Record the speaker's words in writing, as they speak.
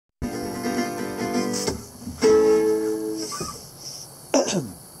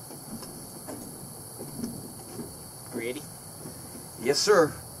Ready? Yes,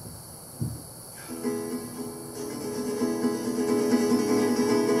 sir.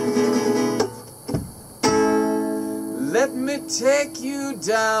 Let me take you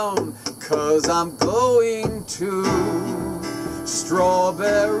down, 'cause I'm going to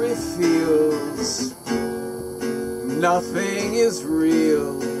strawberry fields. Nothing is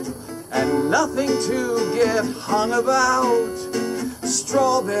real and nothing to get hung about.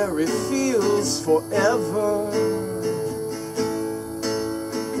 Strawberry fields forever.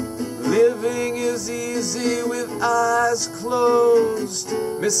 Living is easy with eyes closed,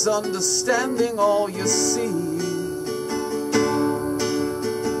 misunderstanding all you see.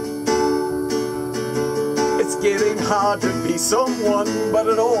 It's getting hard to be someone, but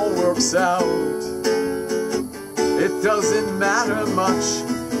it all works out. It doesn't matter much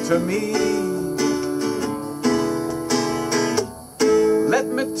to me. Let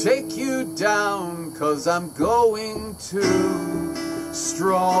me take you down, 'cause I'm going to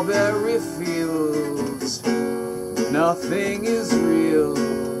strawberry fields. Nothing is real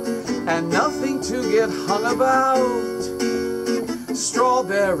and nothing to get hung about.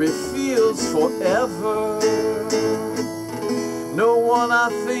 Strawberry fields forever. No one I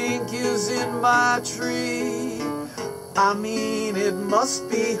think is in my tree. I mean, it must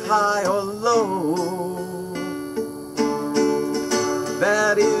be high or low.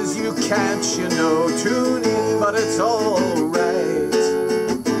 That is, you can't, you know, tune in, but it's alright.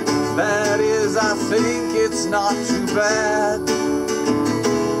 That is, I think it's not too bad.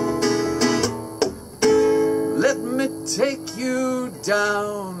 Let me take you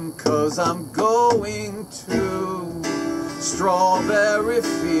down, 'cause I'm going to strawberry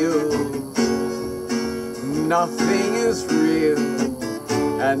fields. Nothing is real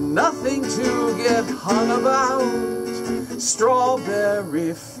and nothing to get hung about.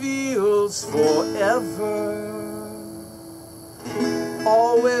 Strawberry fields forever.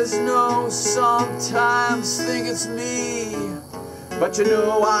 Always know, sometimes think it's me, but you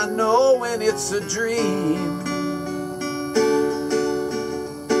know I know when it's a dream.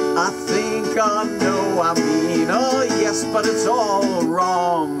 I think I know I mean, oh yes, but it's all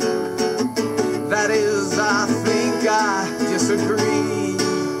wrong. That is, I think I disagree.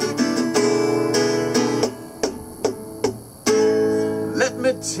 Let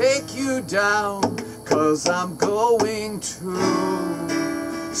me take you down, 'cause I'm going to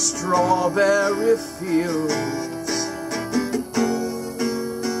strawberry fields.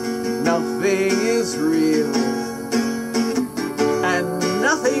 Nothing is real and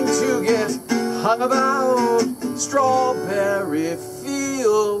nothing to get hung about. Strawberry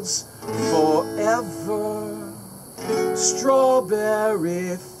fields forever.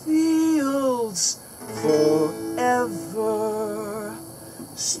 Strawberry fields forever.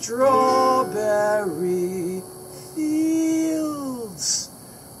 Strawberry fields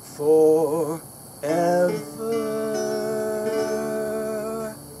forever.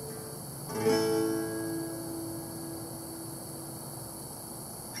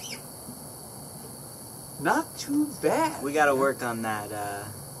 Not too bad. We gotta work on that,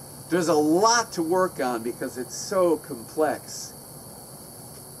 There's a lot to work on because it's so complex.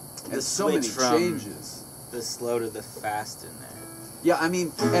 And so many changes. The slow to the fast in there. Yeah, I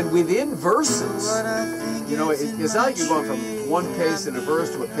mean, and within verses, you know, it's not like you're going from one pace in a verse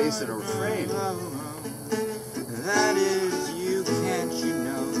to a pace in a refrain. That is, you can't, you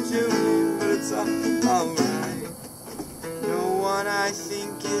know, do it, but it's alright. No one I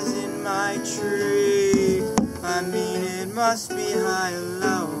think is in my tree. I mean, it must be high or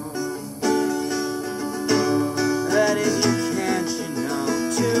low. That is, you can't, you know,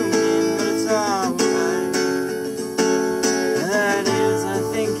 tune in, but it's alright. That is, I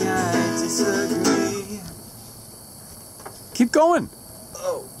think I disagree. Keep going.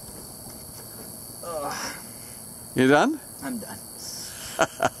 Oh. You done? I'm done.